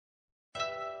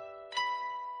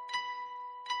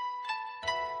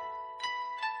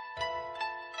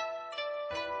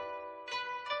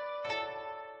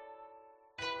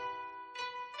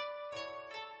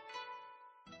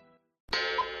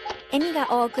エミが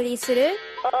お送りする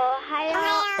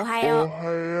おは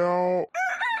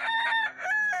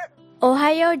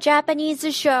ようジャパニー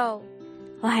ズショー。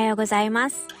おはようございま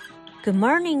す。 Good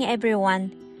morning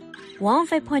everyone。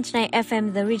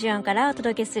 15.9FM The Region からお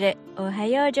届けするおは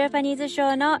ようジャパニーズショ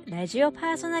ーのラジオ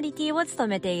パーソナリティを務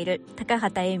めている高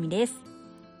畑恵美です。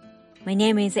 My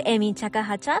name is Emi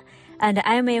Takahata and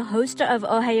I'm a host of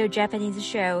Ohio Japanese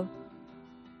Show。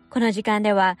この時間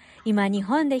では今日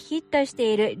本でヒットし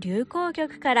ている流行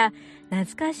曲から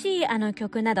懐かしいあの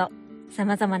曲など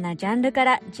様々なジャンルか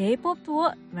ら J-POP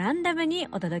をランダムに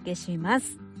お届けしま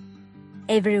す。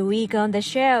 Every week on the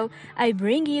show, I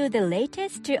bring you the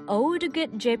latest old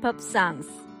good J-POP songs。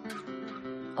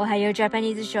 おはようジャパ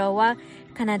ニーズショーは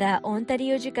カナダオンタ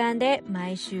リオ時間で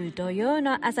毎週土曜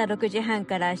の朝6時半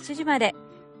から7時まで、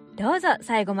どうぞ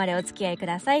最後までお付き合いく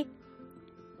ださい。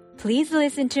Please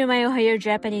listen to my Ohio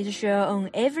Japanese show on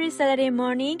every Saturday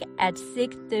morning at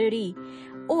 6:30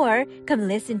 or come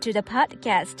listen to the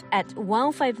podcast at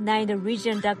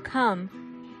 159theregion.com.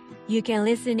 You can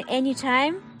listen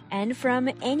anytime and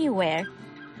from anywhere.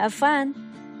 Have fun!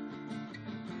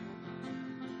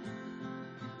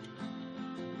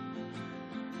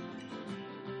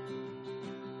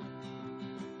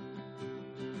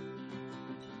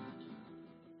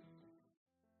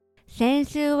 先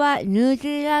週はニュージ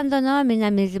ーランドの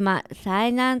南島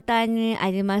最南端に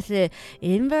あります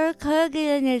インバルカーギ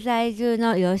ルに在住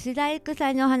の吉田育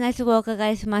さんにお話をお伺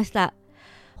いしました。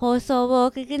放送を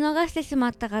聞き逃してしま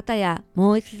った方や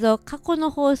もう一度過去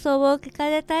の放送を聞か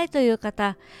れたいという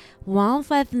方、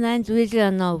159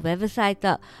 Region のウェブサイ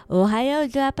トおはよう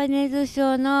ジャパニーズシ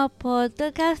ョーのポッ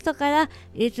ドキャストから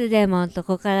いつでもど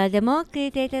こからでも聞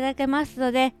いていただけます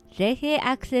ので、ぜひ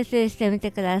アクセスしてみ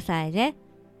てくださいね。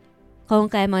今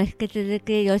回も引き続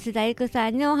き吉田育さ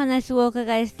んにお話をお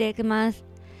伺いしていきます。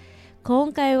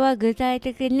今回は具体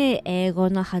的に英語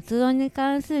の発音に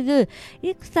関する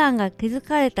育さんが気づ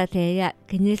かれた点や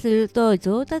気にすると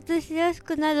上達しやす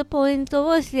くなるポイント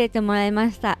を教えてもらい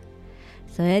ました。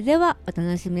それではお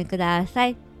楽しみくださ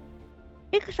い。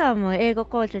育さんも英語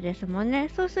講師ですもんね。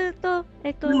そうすると、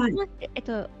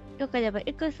よければ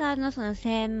育さんのその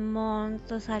専門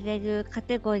とされるカ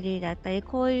テゴリーだったり、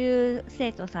こういう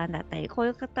生徒さんだったり、こうい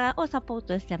う方をサポー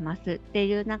トしてますって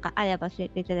いうなんかあれば教え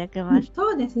ていただけます。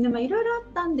そうですね、いろいろあっ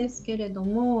たんですけれど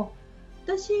も、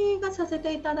私がさせ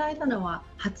ていただいたのは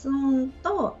発音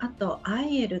と、あと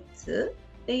IELTS っ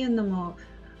ていうのも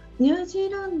ニュージ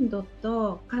ーランド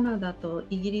とカナダと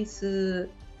イギリ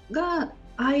スが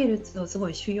IELTS をすご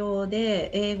い主要で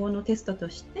英語のテストと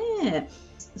して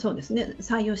そうですね、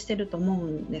採用してると思う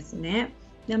んですね。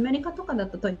でアメリカとかだ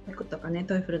とトイックとかね、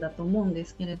トイフルだと思うんで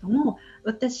すけれども、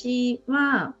私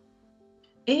は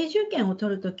永住権を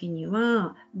取るときに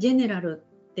はジェネラル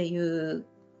っていう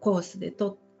コースで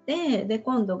取って、で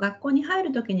今度学校に入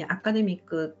るときにアカデミッ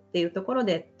クっていうところ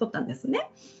で取ったんです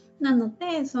ね。なの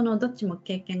でそのどっちも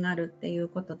経験があるっていう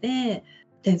ことで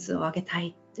点数を上げた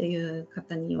いっていう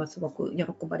方にはすごく喜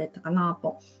ばれたかな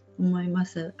と思いま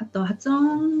す。あと発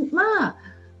音は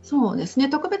そうですね、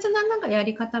特別ななんかや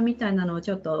り方みたいなのを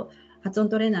ちょっと発音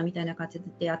トレーナーみたいな感じ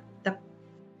でやった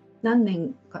何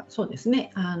年かそうですね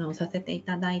させてい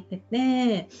ただいて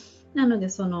て、なので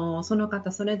その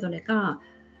方それぞれが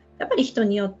やっぱり人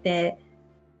によって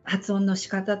発音の仕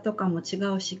方とかも違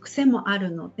うし癖もある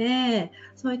ので、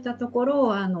そういったところ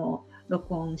を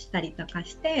録音したりとか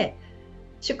して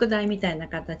宿題みたいな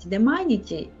形で毎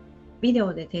日ビデ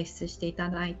オで提出していた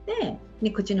だいて、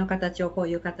で口の形をこう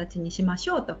いう形にしまし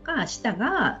ょうとか、舌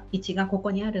が位置がこ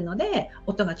こにあるので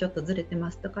音がちょっとずれて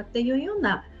ますとかっていうよう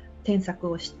な添削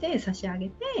をして差し上げ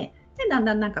て、でだん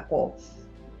だんなんかこう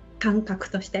感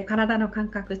覚として体の感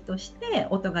覚として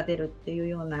音が出るっていう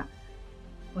ような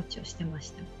コーチをしてまし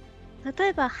た。例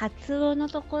えば発音の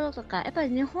ところとか、やっぱ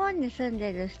り日本に住ん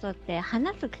でる人って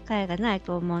話す機会がない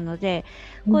と思うので、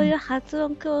こういう発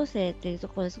音矯正っていうと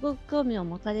ころですごく興味を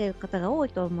持たれる方が多い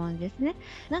と思うんですね。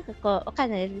なんかこうわか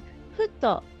んないです。ふっ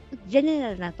とジェネ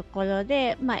ラルなところ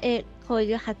で、こう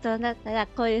いう発音だったら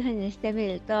こういうふうにしてみ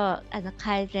ると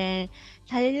改善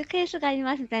されるケースがあり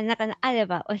ますみたいなのがあれ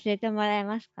ば教えてもらえ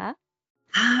ますか？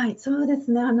はい、そうです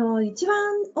ね。一番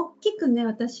大きくね、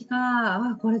私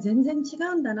が、これ全然違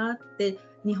うんだなって、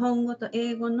日本語と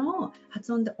英語の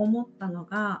発音で思ったの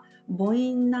が、母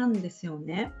音なんですよ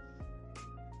ね。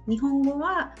日本語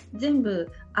は全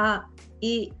部、あ、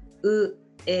い、う、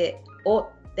え、おっ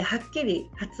てはっきり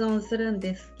発音するん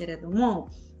ですけれども、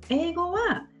英語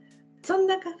はそん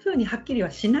な風にはっきり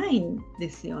はしないんで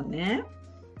すよね。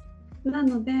な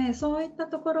ので、そういった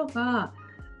ところが、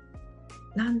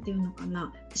なんていうのか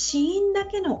な、子音だ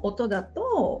けの音だ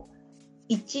と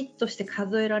1として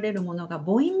数えられるものが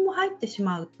母音も入ってし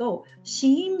まうと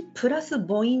子音プラス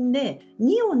母音で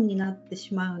2音になって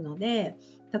しまうので、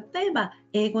例えば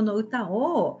英語の歌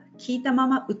を聞いたま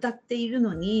ま歌っている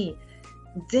のに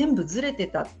全部ずれて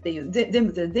たっていう、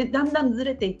だんだんず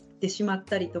れていってしまっ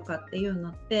たりとかっていうの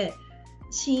って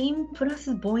子音プラ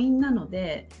ス母音なの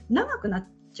で長くなっ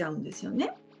ちゃうんですよ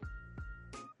ね。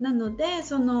なので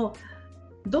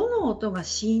どの音が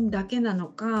子音だけなの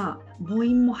か母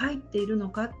音も入っているの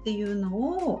かっていうの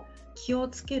を気を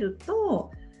つけると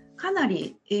かな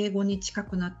り英語に近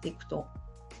くなっていくと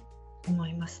思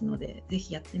いますので、ぜ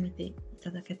ひやってみてい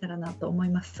ただけたらなと思い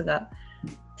ますが、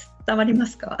伝わりま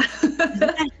すか？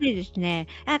難しいですね。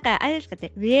なんかあれですか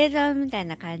ね、リエゾンみたい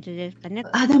な感じですかね。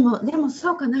でも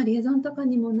そうかな、リエゾンとか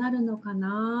にもなるのか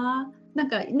な。なん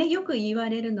かね、よく言わ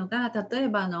れるのが、例え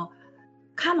ば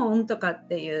カモンとかっ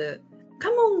ていうカ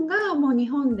モンがもう日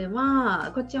本で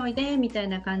はこっちおいでみたい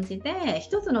な感じで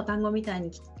一つの単語みたい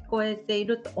に聞こえてい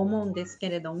ると思うんです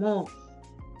けれども、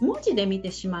文字で見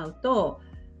てしまうと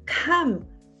come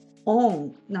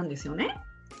on なんですよね。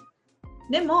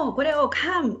でもこれを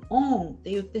come on って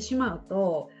言ってしまう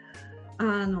と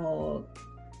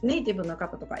ネイティブの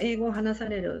方とか英語を話さ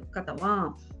れる方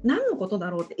は何のことだ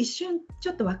ろうって一瞬ち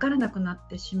ょっと分からなくなっ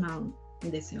てしまう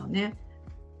んですよね。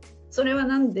それは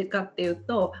何でかっていう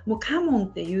と、もうカモン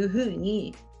っていう風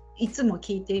にいつも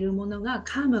聞いているものが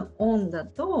カムオンだ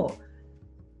と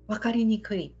分かりに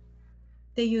くい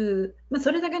っていう、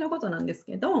それだけのことなんです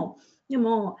けど、で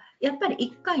もやっぱり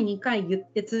1回2回言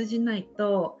って通じない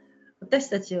と私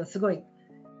たちはすごい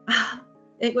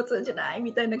英語通じない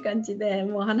みたいな感じで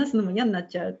もう話すのも嫌になっ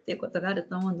ちゃうっていうことがある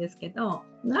と思うんですけど、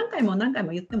何回も何回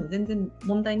も言っても全然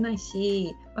問題ない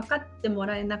し、分かっても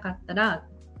らえなかったら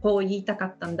こう言いたか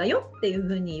ったんだよっていう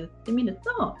ふうに言ってみる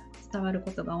と伝わるこ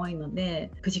とが多いの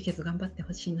で、くじけず頑張って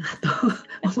ほしいな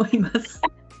と思います。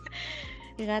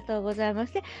ありがとうございま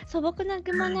す。で、素朴な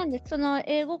疑問なんです。その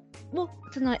英語コ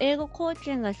ー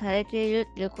チングされている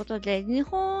ということで、日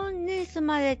本に住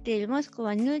まれている、もしく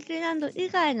はニュージーランド以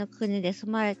外の国で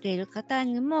住まれている方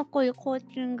にもこういうコ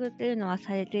ーチングというのは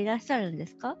されていらっしゃるんで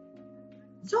すか？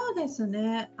そうです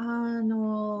ね。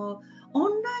オ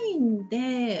ンライン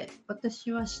で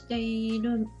私はしてい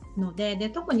るので、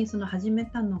特に始め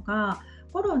たのが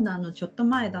コロナのちょっと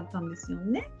前だったんですよ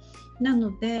ね。な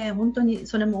ので本当に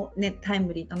それもねタイ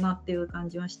ムリーだなっていう感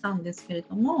じはしたんですけれ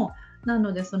ども、な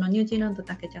のでニュージーランド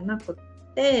だけじゃなく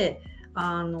って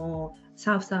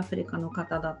サウスアフリカの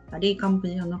方だったりカンボ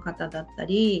ジアの方だった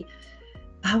り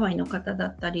ハワイの方だ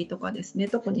ったりとかですね、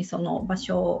特にその場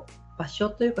所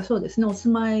というかそうですね、お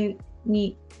住まい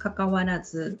に関わら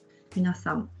ず皆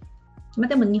さん、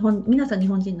でも皆さん日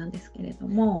本人なんですけれど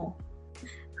も。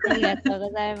ありがとう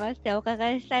ございまして、お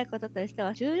伺いしたいこととして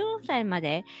は、14歳ま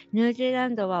でニュージーラ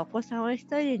ンドはお子さんを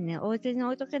一人にお家に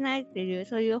置いとけないっていう、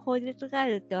そういう法律があ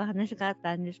るっていうお話があっ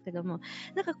たんですけども、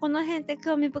なんかこの辺って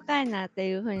興味深いなって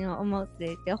いうふうに思っ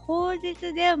ていて、法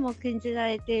律でも禁じら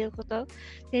れていることっ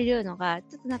ていうのが、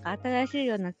ちょっとなんか新しい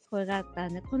ような聞こえがあった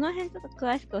んで、この辺ちょっと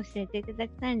詳しく教えていただ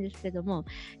きたいんですけども、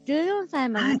14歳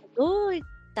までどういっ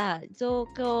た状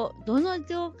況、どの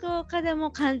状況下でも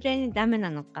完全にダメ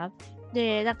なのか、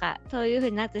で、なんかそういう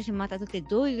風になってしまった時、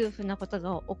どういう風なこと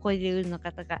が起こり得るの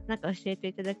かとか、なんか教えて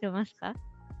いただけますか？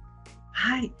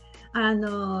はい。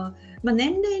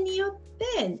年齢によ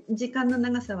って時間の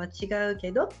長さは違う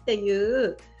けどってい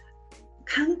う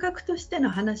感覚としての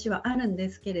話はあるんで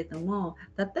すけれども、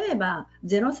例えば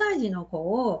0歳児の子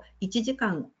を1時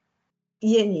間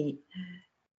家に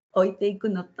置いていく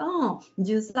のと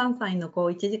13歳の子を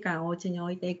1時間お家に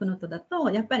置いていくのとだと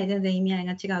やっぱり全然意味合い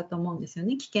が違うと思うんですよ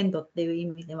ね、危険度っていう意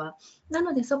味では。な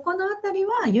のでそこのあたり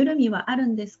は緩みはある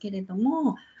んですけれど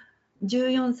も、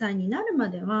14歳になるま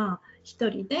では一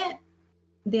人で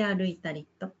出歩いたり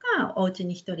とかお家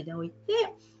に一人で置いて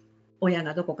親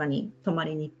がどこかに泊ま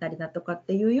りに行ったりだとかっ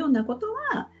ていうようなこと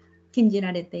は禁じ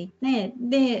られていて、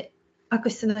で悪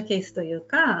質なケースという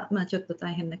か、ちょっと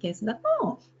大変なケースだ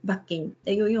と罰金っ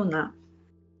ていうような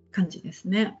感じです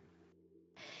ね。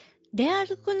出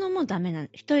歩くのもダメなん、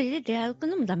一人で出歩く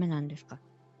のもダメなんですか？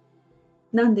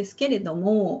なんですけれど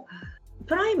も、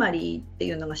プライマリーって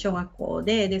いうのが小学校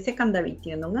でセカンダリーって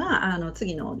いうのが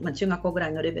次の、中学校ぐら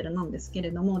いのレベルなんですけ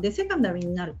れども、でセカンダリー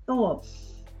になると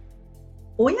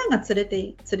親が連れて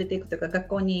いくというか学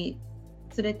校に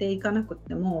連れて行かなく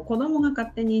ても子供が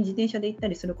勝手に自転車で行った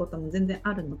りすることも全然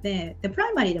あるので、プ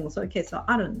ライマリーでもそういうケース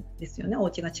はあるんですよね、お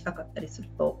家が近かったりする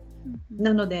と。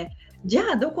なのでじゃ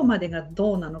あどこまでが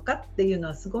どうなのかっていうの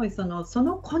はすごいその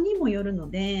子にもよるの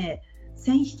で、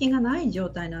線引きがない状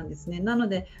態なんですね。なの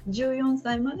で14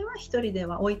歳までは一人で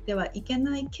は置いてはいけ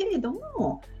ないけれど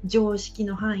も、常識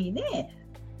の範囲で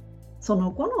そ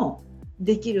の子の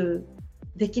できる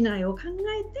できないを考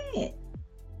えて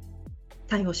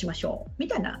対応しましょうみ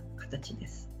たいな形で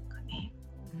すかね。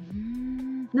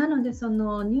なのでそ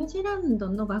のニュージーランド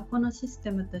の学校のシス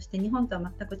テムとして日本と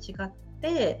は全く違っ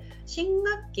て、新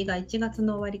学期が1月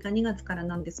の終わりか2月から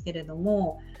なんですけれど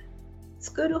も、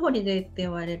スクールホリデーって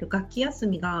言われる学期休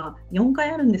みが4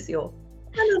回あるんですよ。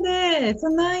なのでそ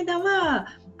の間は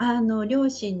両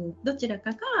親どちら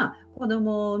かが子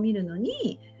供を見るの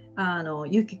に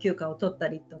有給休暇を取った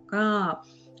りとか、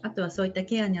あとはそういった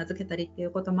ケアに預けたりってい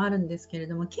うこともあるんですけれ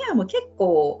ども、ケアも結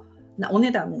構なお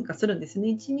値段がするんですね。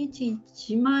1日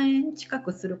1万円近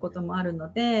くすることもある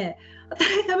ので、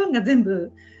働いた分が全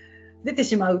部出て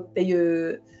しまうってい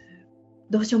う、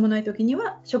どうしようもない時に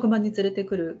は職場に連れて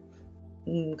くる、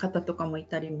方とかもい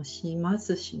たりもしま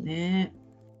すしね。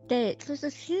で、そうす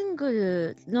るとシン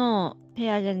グルの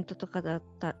ペアレントとかだっ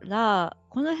たら、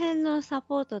この辺のサ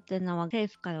ポートっていうのは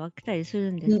政府からは来たりす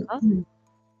るんですか？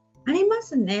ありま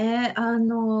すね。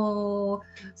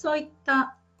そういっ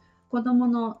た子ども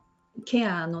のケ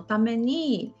アのため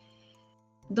に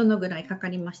どのぐらいかか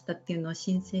りましたっていうのを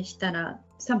申請したら、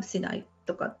サブシダイ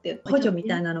とかって補助み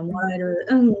たいなのもらえる、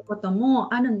こと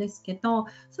もあるんですけど、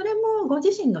それもご自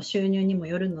身の収入にも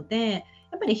よるので、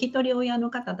やっぱり一人親の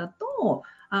方だと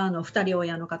二人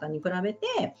親の方に比べ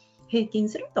て平均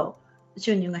すると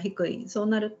収入が低い。そう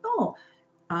なると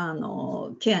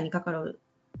ケアにかかる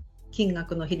金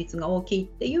額の比率が大きいっ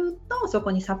ていうと、そ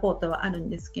こにサポートはあるん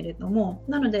ですけれども、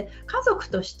なので家族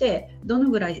としてどの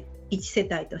ぐらい1世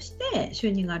帯として収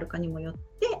入があるかにもよっ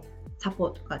てサポ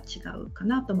ートが違うか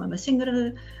なと思います。シング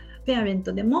ルペアレン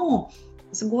トでも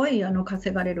すごい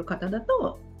稼がれる方だ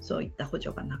とそういった補助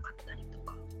がなかったりと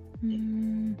か。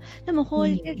でも法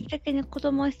律的に子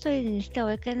供を一人にして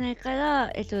はいけないか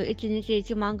ら、1日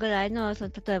1万ぐらいの、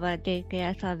例えばデイケ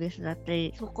アサービスだった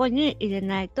り、そこに入れ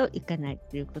ないといけないっ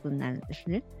ていうことになるんです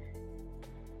ね。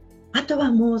あと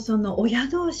はもうその親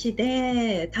同士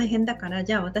で大変だから、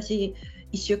じゃあ私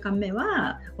1週間目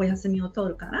はお休みを取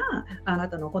るから、あな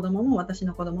たの子供も私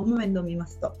の子供も面倒見ま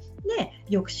すと。で、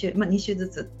翌週、2週ず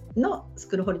つのス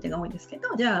クールホリデーが多いんですけ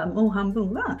ど、じゃあもう半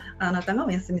分はあなたが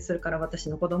お休みするから私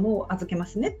の子供を預けま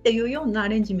すねっていうようなア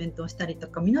レンジメントをしたりと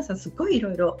か、皆さんすごいい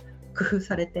ろいろ工夫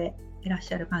されていらっ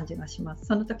しゃる感じがします。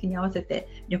その時に合わせ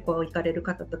て旅行行かれる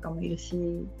方とかもいる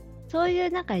し。そうい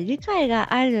うなんか理解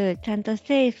がある、ちゃんと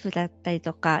政府だったり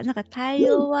とか、なんか対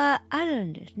応はある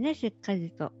んですね、しっか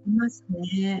りと。います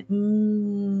ね。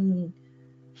面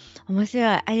白い。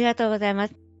ありがとうございま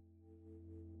す。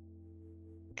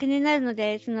気になるの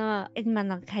で、今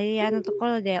のキャリアのとこ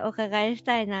ろでお伺いし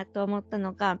たいなと思った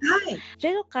のが、はい。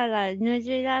ゼロからニュー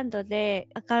ジーランドで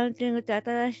アカウンティングという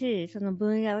新しいその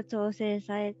分野を調整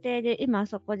されて、で、今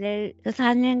そこで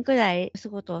3年くらいお仕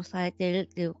事をされている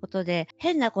っていうことで、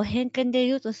変な偏見で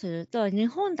言うとすると、日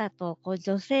本だと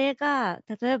女性が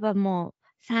例えばもう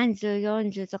30、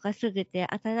40とか過ぎて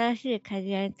新しいキャ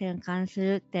リアに転換す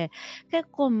るって結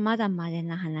構まだ稀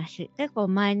な話、結構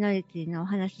マイノリティのお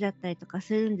話だったりとか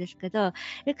するんですけど、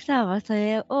リクさんはそ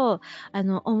れを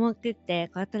思い切って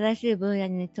新しい分野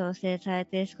に挑戦され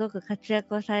て、すごく活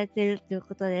躍をされているっていう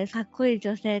ことで、かっこいい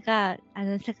女性が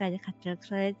世界で活躍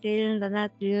されているんだなっ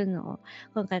ていうのを、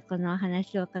今回このお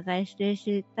話をお伺いして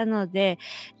知ったので、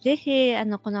ぜひ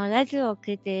このラジオを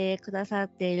聞いてくださっ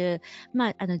ている、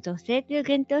女性ってい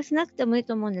う限定をしなくてもいい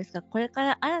と思うんですが、これか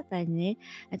ら新たに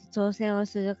挑戦を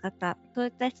する方、そうい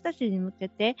った人たちに向け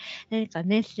て何か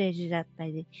メッセージだった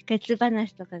り、秘訣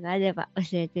話とかがあれば教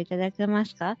えていただけま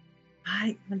すか？は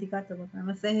い、ありがとうござい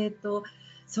ます。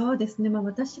そうですね、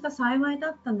私が幸いだ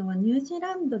ったのは、ニュージー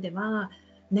ランドでは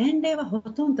年齢はほ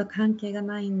とんど関係が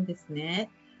ないんですね。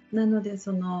なので、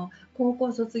高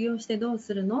校卒業してどう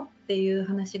するのっていう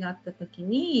話があった時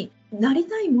に、なり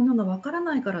たいものがわから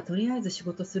ないからとりあえず仕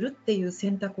事するっていう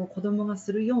選択を子供が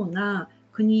するような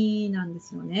国なんで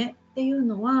すよね。っていう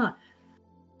のは、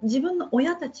自分の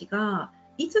親たちが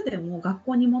いつでも学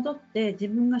校に戻って自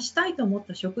分がしたいと思っ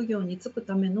た職業に就く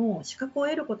ための資格を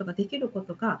得ることができるこ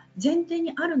とが前提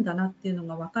にあるんだなっていうの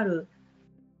が分かる、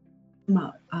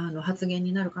発言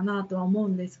になるかなとは思う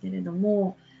んですけれど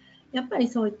も、やっぱり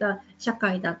そういった社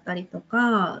会だったりと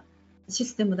かシ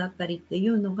ステムだったりってい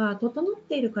うのが整っ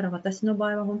ているから、私の場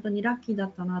合は本当にラッキーだ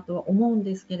ったなとは思うん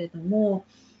ですけれども、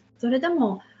それで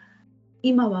も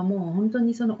今はもう本当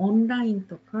にオンライン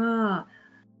とか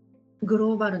グ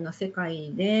ローバルな世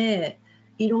界で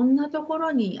いろんなとこ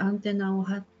ろにアンテナを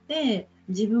張って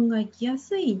自分が生きや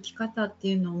すい生き方って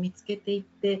いうのを見つけていっ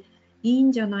ていい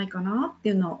んじゃないかなって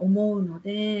いうのは思うの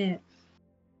で、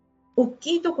大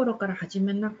きいところから始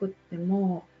めなくって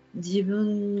も、自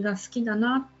分が好きだ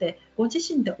なってご自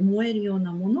身で思えるよう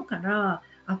なものから、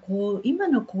今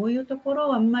のこういうところ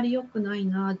はあんまり良くない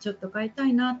な、ちょっと変えた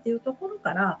いなっていうところ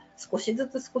から少しず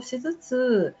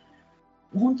つ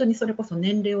本当にそれこそ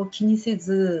年齢を気にせ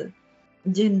ず、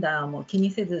ジェンダーも気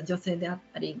にせず、女性であっ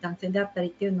たり男性であったり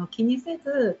っていうのを気にせ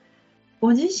ず、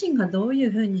ご自身がどうい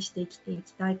うふうにして生きてい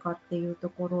きたいかっていうと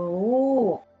ころ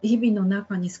を日々の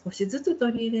中に少しずつ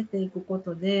取り入れていくこ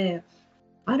とで、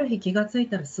ある日気がつい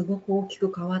たらすごく大き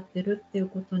く変わってるっていう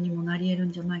ことにもなり得る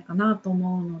んじゃないかなと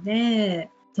思うので、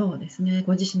そうですね、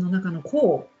ご自身の中の個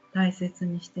を大切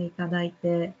にしていただい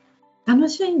て、楽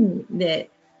しんで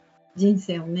人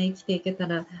生をね、生きていけた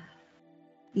ら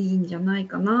いいんじゃない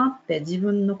かなって、自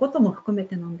分のことも含め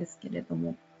てなんですけれど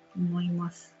も、思い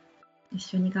ます。一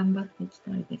緒に頑張っていき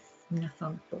たいです、皆さ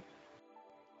んと。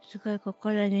すごい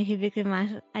心に響きま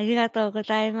す。ありがとうご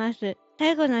ざいます。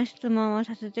最後の質問を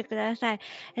させてください。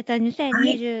はい。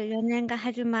2024年が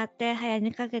始まって早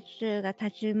2ヶ月が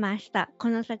経ちました。こ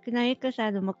の先のイクさ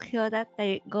んの目標だった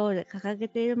り、ゴール、掲げ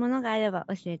ているものがあれば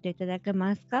教えていただけ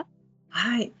ますか？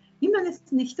はい。今で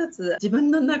すね、一つ自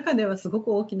分の中ではすご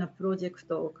く大きなプロジェク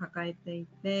トを抱えてい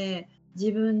て、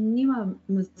自分には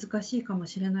難しいかも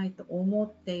しれないと思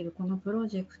っているこのプロ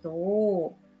ジェクト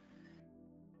を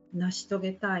成し遂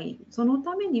げたい。その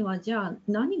ためにはじゃあ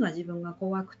何が自分が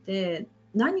怖くて、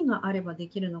何があればで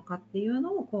きるのかっていう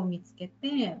のをこう見つけ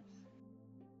て、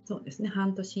そうですね、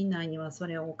半年以内にはそ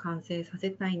れを完成さ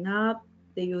せたいなっ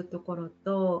ていうところ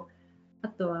と、あ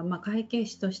とは会計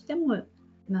士としても、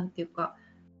なんていうか、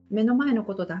目の前の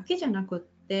ことだけじゃなくっ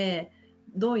て、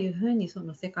どういうふうにそ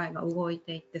の世界が動い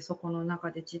ていって、そこの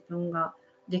中で自分が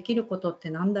できることって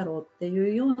なんだろうって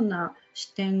いうような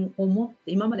視点を持っ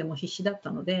て、今までも必死だっ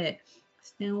たので、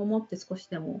視点を持って少し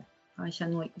でも会社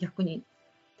の役に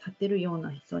立てるよう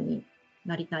な人に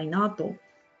なりたいなと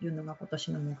いうのが今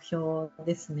年の目標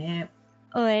ですね。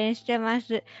応援してま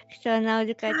す。貴重なお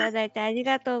時間いただいてあり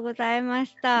がとうございま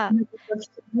した。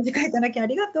お時間いただきあ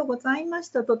りがとうございまし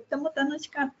た。とっても楽し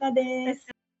かったです。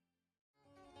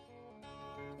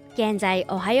現在、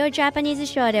おはようジャパニーズ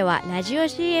ショーではラジオ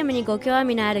CM にご興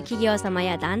味のある企業様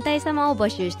や団体様を募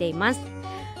集しています。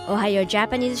おはようジャ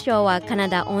パニーズショーはカナ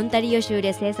ダ・オンタリオ州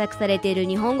で制作されている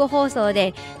日本語放送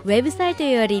で、ウェブサイト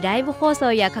よりライブ放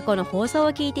送や過去の放送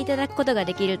を聞いていただくことが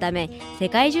できるため、世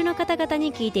界中の方々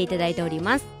に聞いていただいており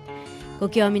ます。ご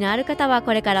興味のある方は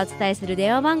これからお伝えする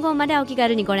電話番号までお気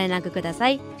軽にご連絡くださ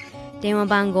い。電話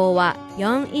番号は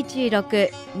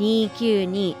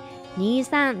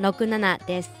 416-292-2367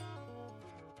 です。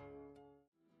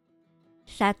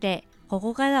さて、こ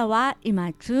こからは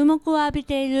今注目を浴び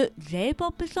ている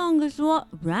J-POP ソングスを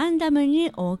ランダム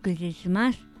にお送りし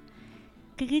ます。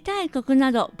聴きたい曲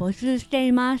など募集して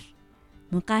います。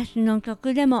昔の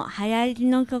曲でも流行り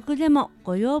の曲でも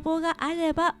ご要望があ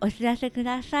ればお知らせく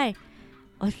ださい。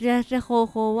お知らせ方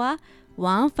法は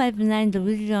159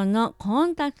 Division のコ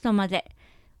ンタクトまで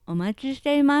お待ちし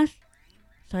ています。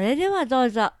それではどう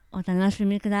ぞお楽し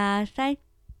みください。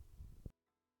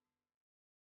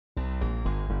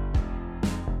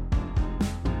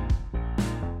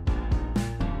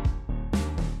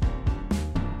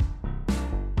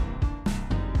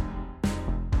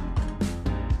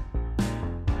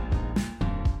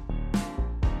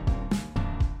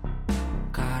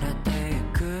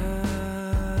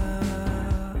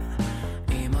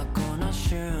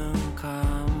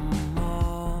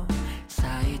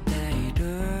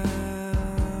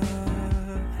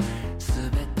す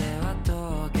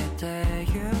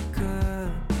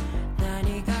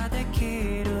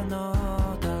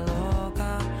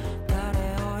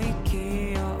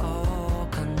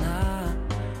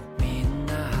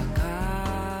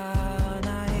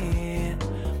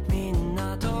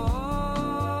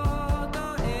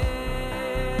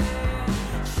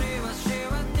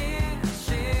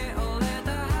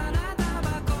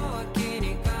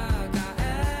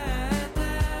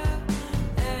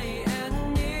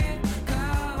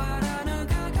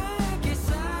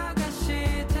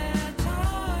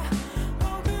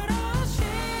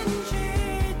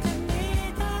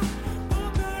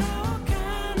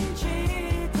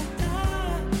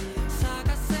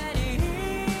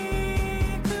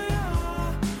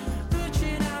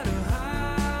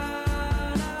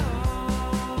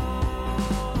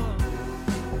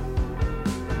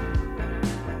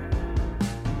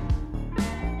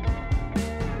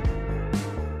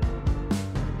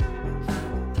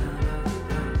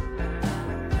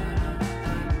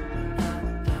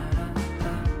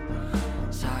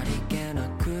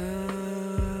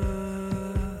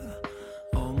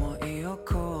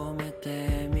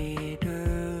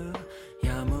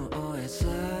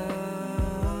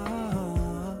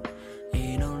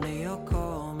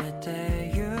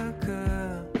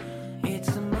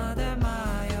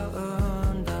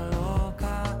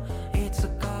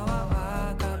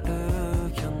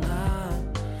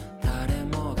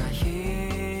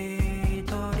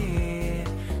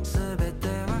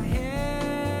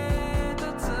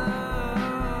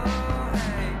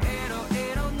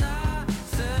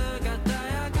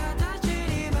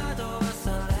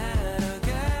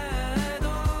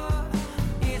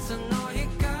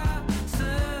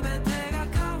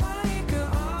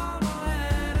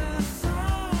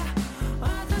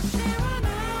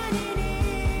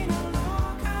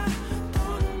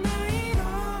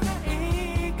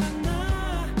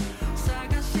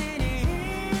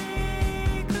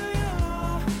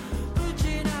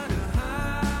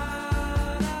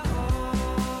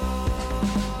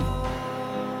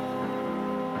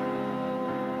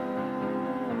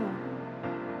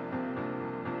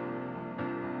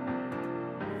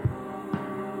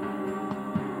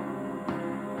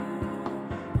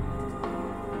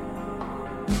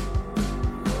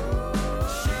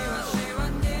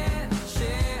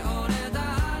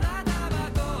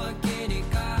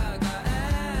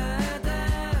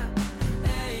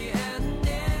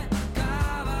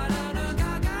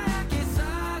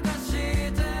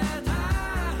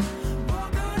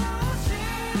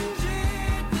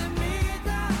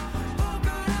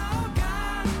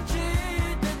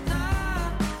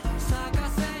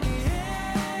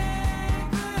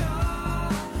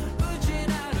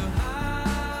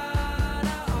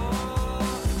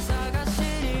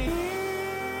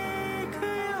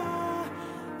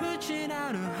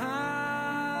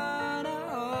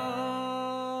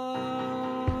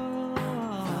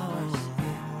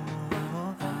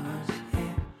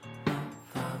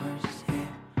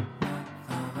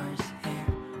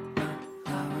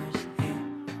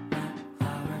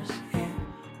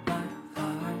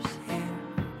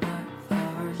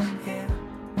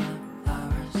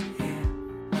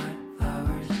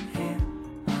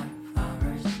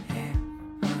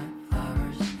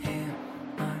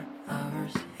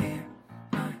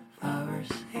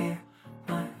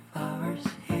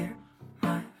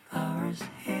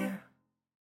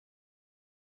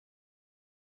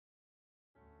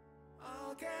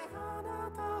け放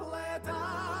たれた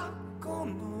こ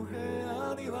の部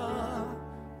屋には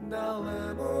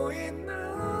誰もいな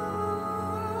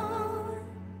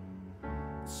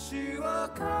いシワ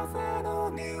風の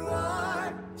匂い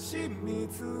染み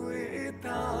ついた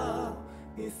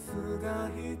椅子が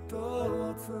一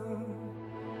つ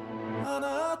あ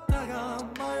なたが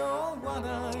迷わな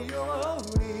いよう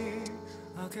に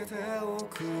開けてお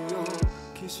くよ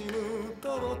きしむ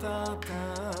と叩い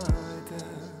て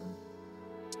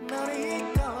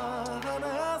何から話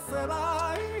せば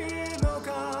いいのか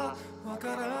わか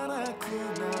らなく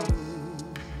なる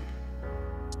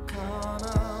かな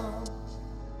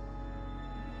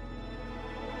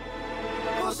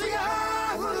星が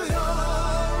降るよ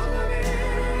う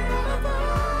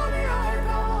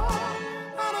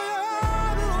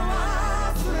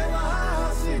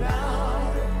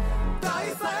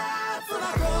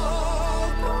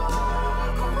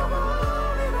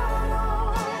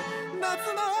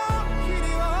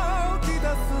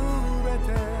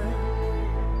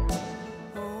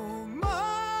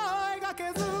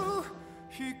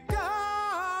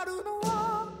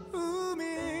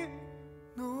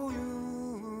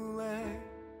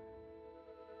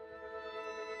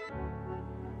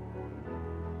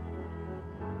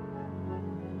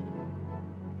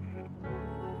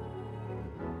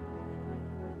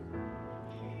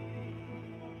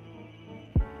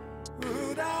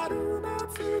だる夏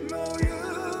の夕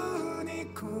に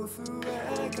小杖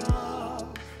が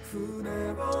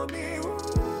船を見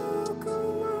送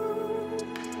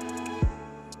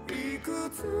るいく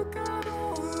つかの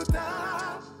歌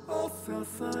をさ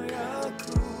さやく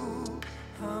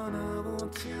花を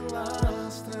散ら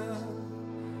して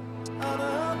あ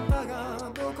なたが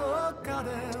どこかで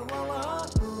笑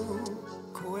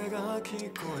う声が聞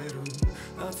こえる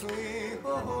熱い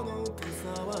頬の手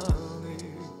触り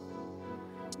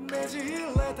ねじれ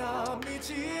た道を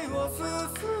進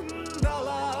んだ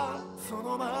らそ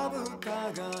のまぶた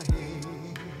が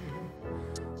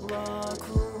湧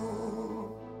く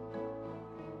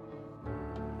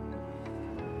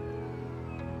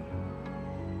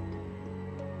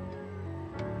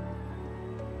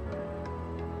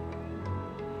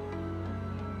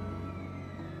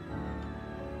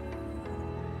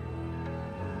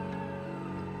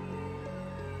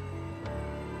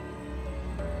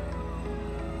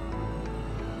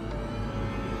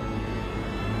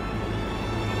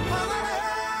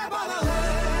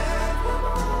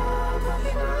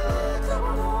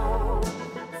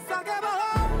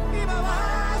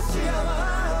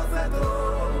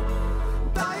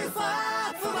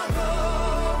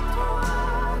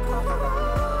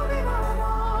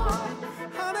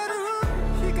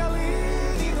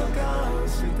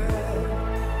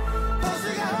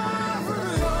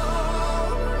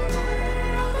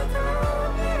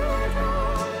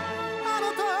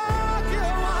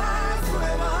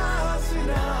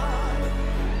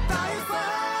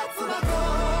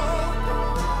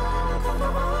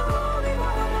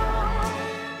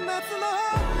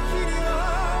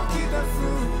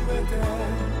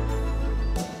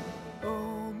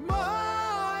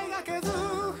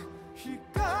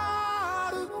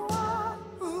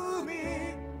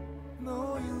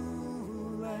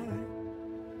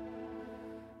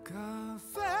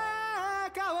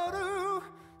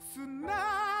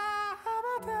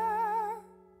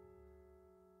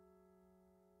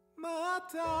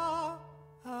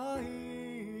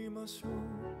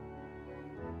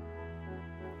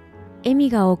エ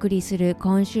ミがお送りする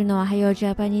今週のおはようジ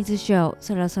ャパニーズショー、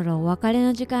そろそろお別れ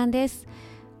の時間です。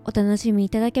お楽しみい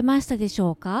ただけましたでし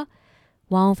ょうか？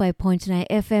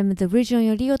 105.9FM The Region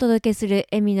よりお届けする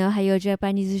エミのおはようジャ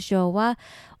パニーズショーは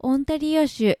オンタリオ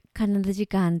州カナダ時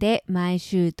間で毎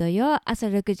週土曜朝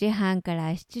6時半か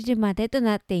ら7時までと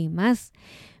なっています。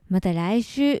また来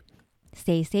週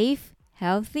Stay safe,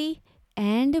 healthy,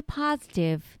 and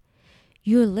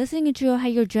positive.You're listening to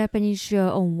Ohio Japanese Show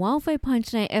on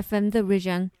 105.9 FM The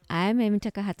Region. I'm Emi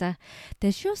Takahata.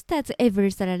 The show starts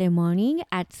every Saturday morning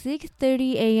at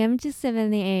 6:30 a.m. to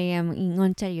 7 a.m. in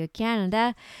Ontario,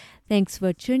 Canada. Thanks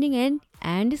for tuning in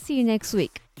and see you next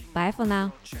week. Bye for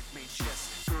now.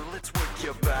 Girl, let's work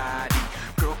your body.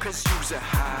 Girl, 'cause you's a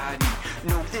hottie.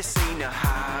 No, this ain't a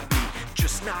hobby.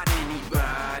 Just not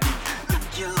anybody.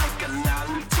 Look you like a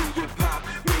lolly till you pop.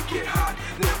 Make it hot.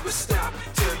 Never stop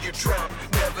till you drop.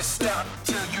 Never stop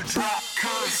till you drop.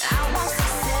 'Cause I want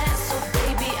success, so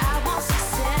baby, I want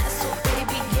success. So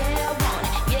baby, yeah, I want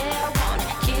it, yeah, I want it.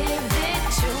 Give it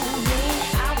to me.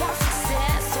 I want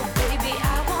success, so baby,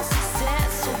 I want success.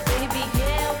 So baby,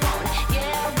 yeah, I want it,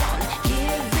 yeah, I want it.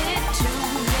 Give it to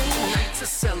me. tonight's a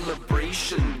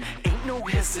celebration. Ain't no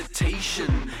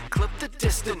hesitation. Clip the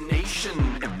destination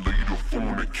and later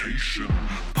fornication.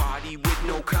 Party with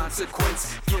no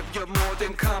consequence. Give you more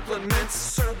than compliments.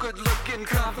 So good looking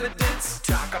confidence.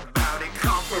 Talk about it,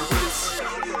 conference.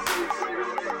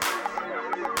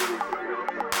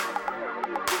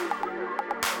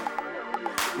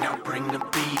 Now bring the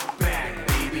beat back,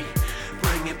 baby.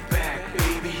 Bring it back,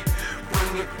 baby.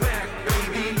 Bring it back,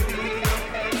 baby.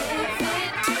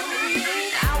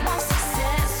 I want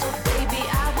success, so baby,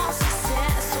 I want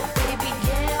success, so baby,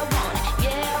 yeah, I want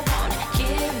it,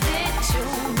 give it to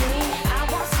me. I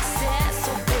want success,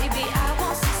 so baby, I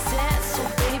want success, so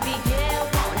baby, yeah, I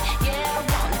want it,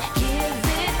 give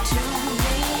it to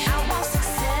me. I want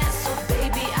success, so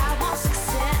baby, I want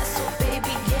success, so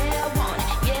baby, yeah, I want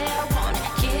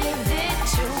it, give it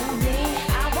to me.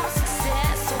 I want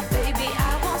success, so baby,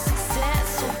 I want success,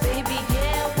 so baby,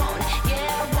 yeah, I want it,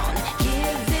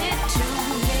 give it to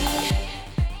me.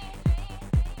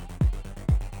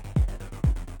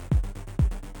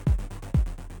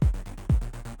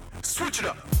 Switch it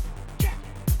up.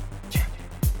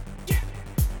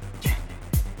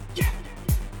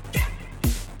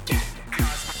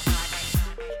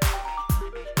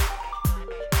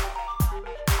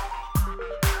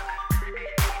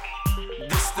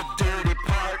 This the dirty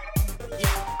part.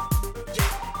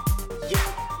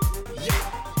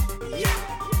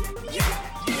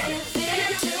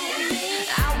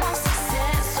 I want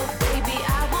success, so baby,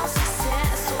 I want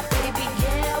success, so baby,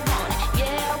 yeah, I want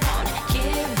it,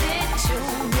 give it to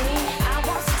me. I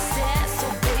want success, so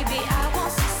baby, I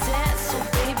want success, so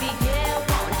baby, yeah, I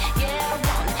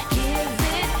want it, give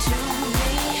it to me.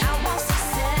 I want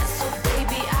success, so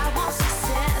baby, I want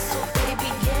success, so baby,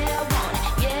 yeah,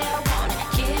 I want it,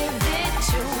 give it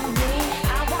to me.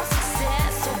 I want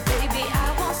success, so baby, I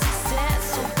want success,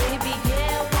 so baby,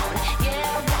 yeah, I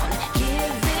want it,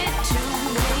 give it to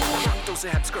me. Rock those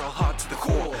abs, girl, hard to the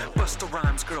core. Bust the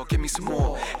rhymes, girl, give me some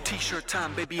more. T-shirt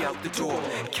time, baby, out the door.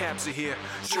 Cabs are here,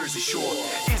 Jersey Shore.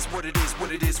 Is what it is,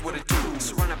 what it is, what it do.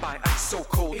 Surrounded by ice so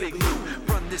cold, they glue.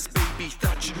 Run this, baby,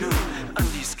 thought you knew.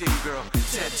 Under your skin, girl,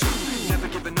 tattoo. Never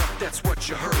giving up, that's what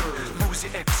you heard. Lose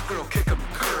your ex, girl,